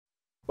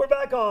We're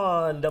back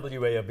on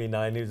WAFB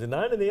 9 News at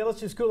 9, and the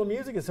LSU School of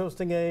Music is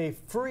hosting a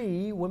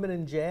free Women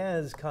in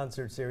Jazz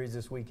concert series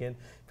this weekend,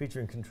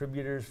 featuring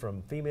contributors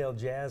from female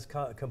jazz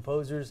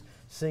composers,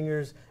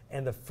 singers,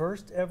 and the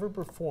first ever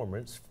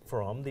performance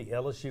from the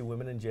LSU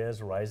Women in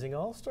Jazz Rising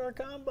All-Star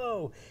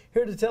Combo.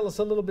 Here to tell us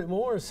a little bit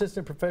more,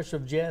 Assistant Professor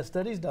of Jazz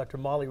Studies, Dr.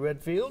 Molly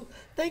Redfield.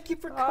 Thank you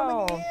for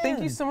coming in.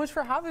 Thank you so much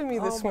for having me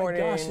this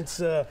morning. Oh my gosh,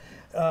 it's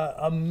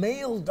a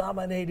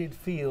male-dominated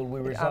field. We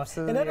were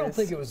absolutely and I don't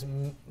think it was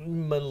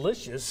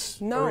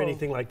malicious or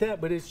anything like that,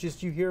 but it's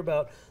just you hear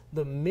about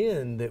the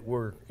men that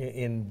were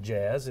in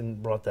jazz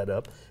and brought that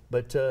up,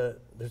 but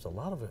there's a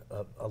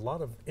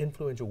lot of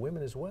influential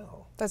women as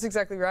well. That's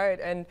exactly right,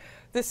 and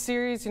this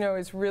series,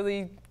 is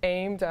really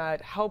aimed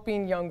at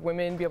helping young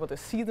women be able to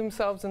see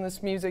themselves in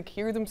this music,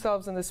 hear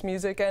themselves in this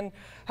music, and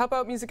help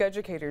out music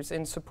educators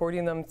in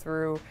supporting them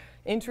through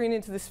entering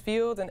into this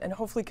field and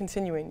hopefully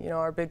continuing.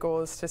 Our big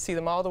goal is to see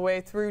them all the way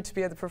through to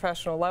be at the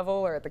professional level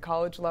or at the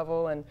college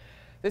level, and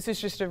this is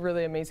just a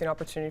really amazing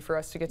opportunity for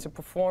us to get to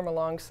perform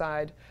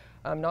alongside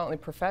not only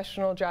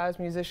professional jazz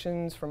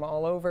musicians from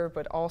all over,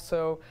 but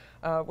also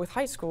with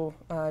high school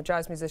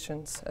jazz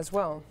musicians as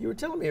well. You were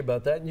telling me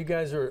about that, and you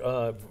guys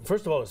are,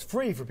 first of all, it's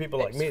free for people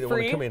like me that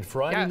want to come in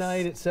Friday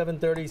night at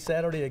 7:30,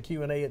 Saturday a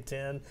Q&A at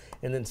 10,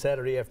 and then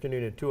Saturday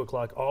afternoon at 2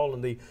 o'clock, all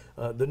in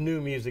the new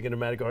Music and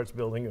Dramatic Arts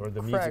building, or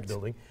the music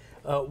building.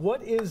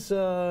 What is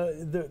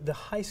the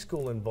high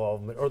school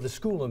involvement or the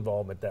school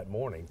involvement that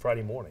morning,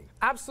 Friday morning?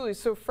 Absolutely.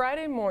 So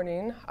Friday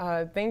morning,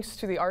 thanks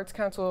to the Arts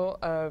Council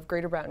of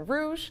Greater Baton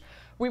Rouge,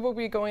 we will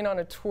be going on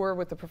a tour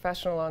with the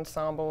professional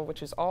ensemble,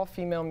 which is all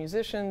female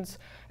musicians,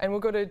 and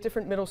we'll go to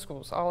different middle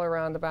schools all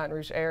around the Baton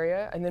Rouge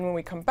area. And then when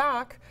we come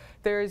back,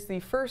 there is the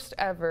first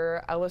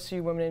ever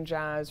LSU Women in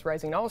Jazz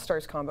Rising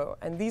All-Stars combo.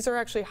 And these are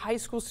actually high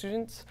school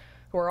students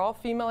who are all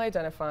female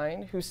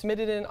identifying, who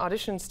submitted in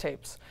auditions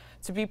tapes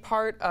to be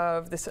part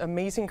of this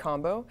amazing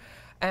combo.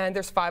 And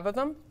there's 5 of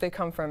them. They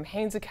come from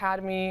Haynes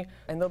Academy,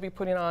 and they'll be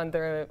putting on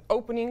their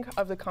opening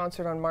of the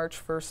concert on March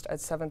 1st at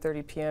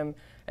 7:30 p.m.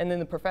 And then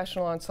the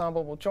professional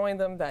ensemble will join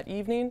them that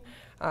evening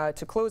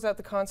to close out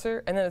the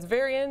concert. And then at the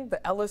very end,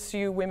 the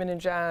LSU Women in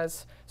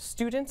Jazz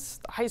students,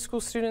 the high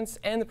school students,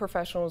 and the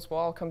professionals will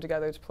all come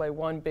together to play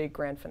one big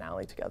grand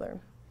finale together.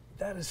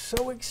 That is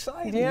so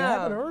exciting. Yeah.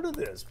 I haven't heard of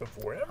this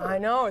before ever. I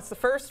know, it's the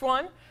first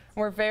one.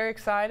 We're very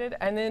excited.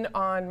 And then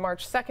on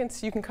March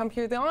 2nd, you can come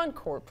hear the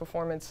encore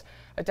performance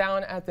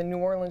down at the New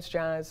Orleans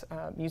Jazz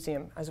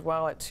Museum as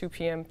well at 2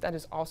 p.m. That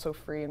is also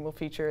free, and we'll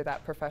feature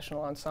that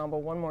professional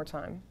ensemble one more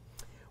time.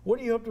 What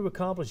do you hope to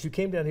accomplish? You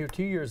came down here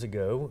 2 years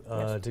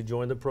ago to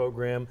join the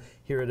program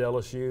here at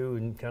LSU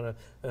and kind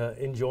of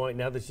enjoying,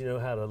 now that you know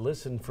how to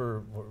listen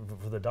for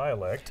the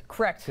dialect.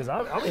 Correct. Because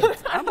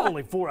I'm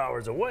only 4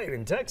 hours away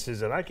in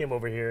Texas, and I came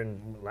over here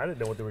and I didn't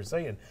know what they were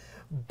saying.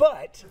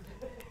 But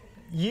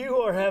you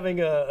are having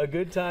a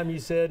good time, you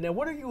said. Now,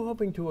 what are you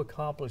hoping to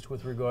accomplish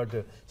with regard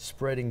to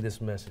spreading this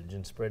message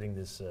and spreading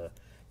this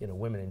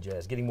women in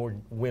jazz, getting more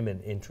women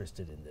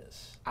interested in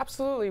this?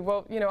 Absolutely.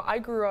 Well, I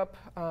grew up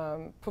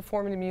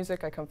performing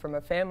music. I come from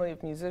a family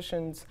of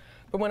musicians.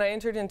 But when I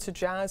entered into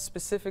jazz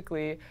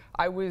specifically,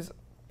 I was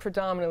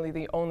predominantly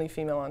the only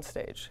female on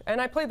stage. And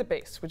I play the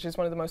bass, which is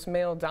one of the most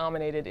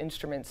male-dominated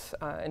instruments.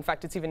 In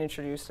fact, it's even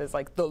introduced as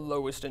like the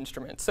lowest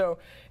instrument. So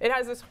it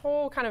has this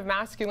whole kind of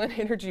masculine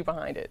energy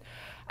behind it.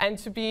 And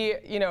to be,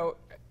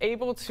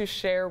 able to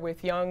share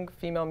with young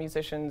female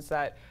musicians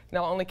that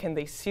not only can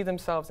they see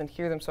themselves and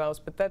hear themselves,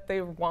 but that they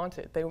want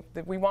it.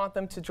 That we want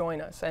them to join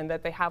us, and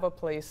that they have a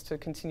place to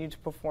continue to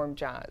perform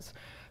jazz.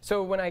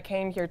 So when I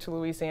came here to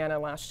Louisiana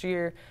last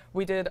year,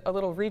 we did a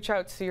little reach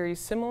out series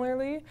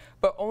similarly,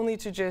 but only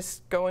to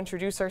just go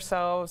introduce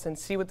ourselves and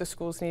see what the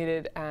schools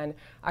needed. And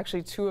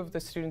actually 2 of the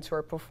students who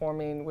are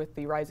performing with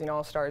the Rising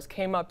All-Stars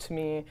came up to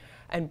me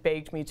and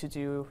begged me to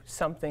do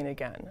something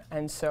again.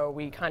 And so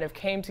we kind of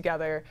came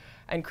together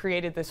and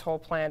created this whole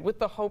plan with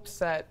the hopes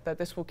that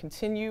this will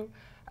continue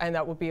and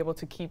that we'll be able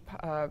to keep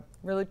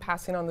really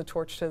passing on the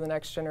torch to the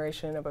next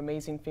generation of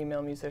amazing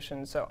female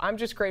musicians. So I'm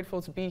just grateful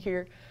to be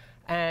here.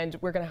 And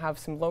we're going to have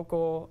some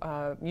local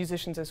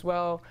musicians as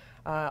well.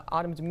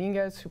 Autumn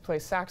Dominguez, who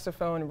plays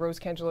saxophone, and Rose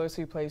Cangelosi,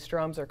 who plays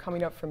drums, are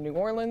coming up from New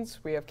Orleans.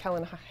 We have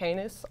Kellen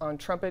Haynes on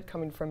trumpet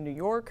coming from New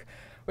York.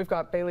 We've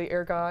got Bailey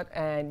Ergot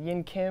and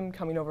Yin Kim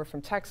coming over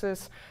from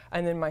Texas,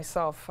 and then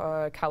myself,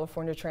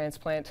 California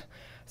transplant.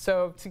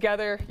 So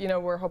together,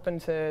 we're hoping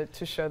to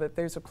show that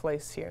there's a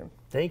place here.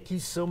 Thank you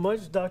so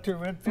much, Dr.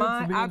 Redfield,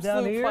 for being down here. My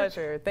absolute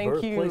pleasure.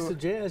 Thank you. Birthplace of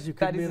jazz. You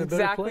couldn't be in a better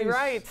exactly place.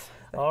 Right.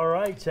 All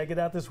right, check it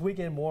out this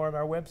weekend. More on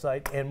our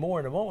website and more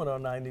in a moment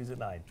on 9 News at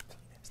 9.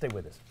 Stay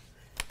with us.